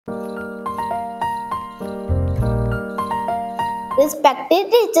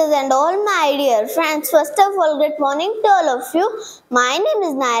Respected teachers and all my dear friends, first of all, good morning to all of you. My name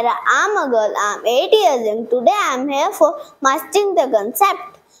is Nayra. I'm a girl. I'm 8 years young. Today I'm here for mastering the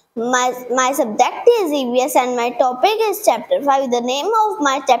concept. My subject is EVS and my topic is chapter 5. The name of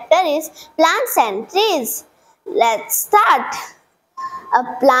my chapter is Plants and Trees. Let's start. A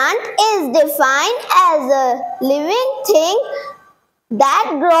plant is defined as a living thing that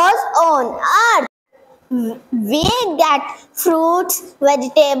grows on earth. We get fruits,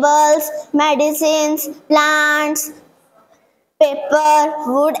 vegetables, medicines, plants, paper,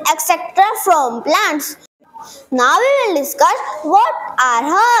 wood, etc. from plants. Now we will discuss what are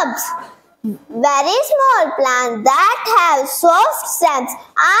herbs. Very small plants that have soft stems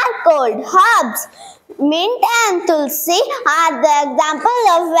are called herbs. Mint and tulsi are the example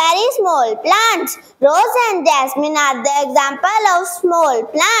of very small plants. Rose and jasmine are the example of small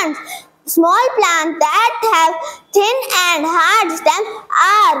plants. Small plants that have thin and hard stems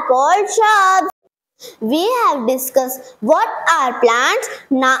are called shrubs. We have discussed what are plants.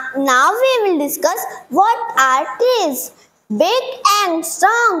 Now we will discuss what are trees. Big and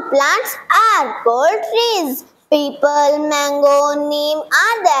strong plants are called trees. Peepal, mango, neem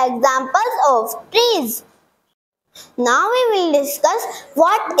are the examples of trees. Now we will discuss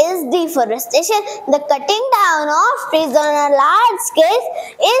what is deforestation. The cutting down of trees on a large scale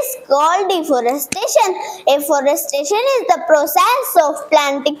is called deforestation. Afforestation is the process of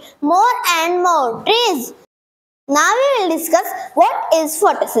planting more and more trees. Now we will discuss what is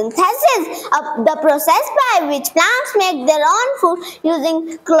photosynthesis, the process by which plants make their own food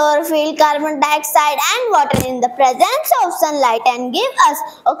using chlorophyll, carbon dioxide and water in the presence of sunlight and give us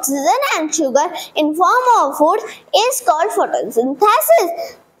oxygen and sugar in form of food is called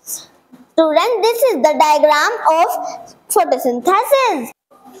photosynthesis. Students, this is the diagram of photosynthesis.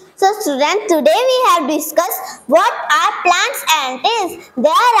 So students, today we have discussed what are plants and trees.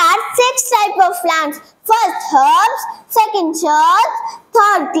 There are 6 types of plants. First herbs, second shrubs,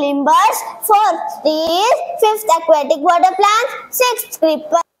 third climbers, fourth trees, fifth aquatic water plants, sixth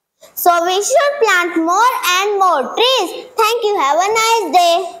creepers. So we should plant more and more trees. Thank you. Have a nice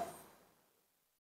day.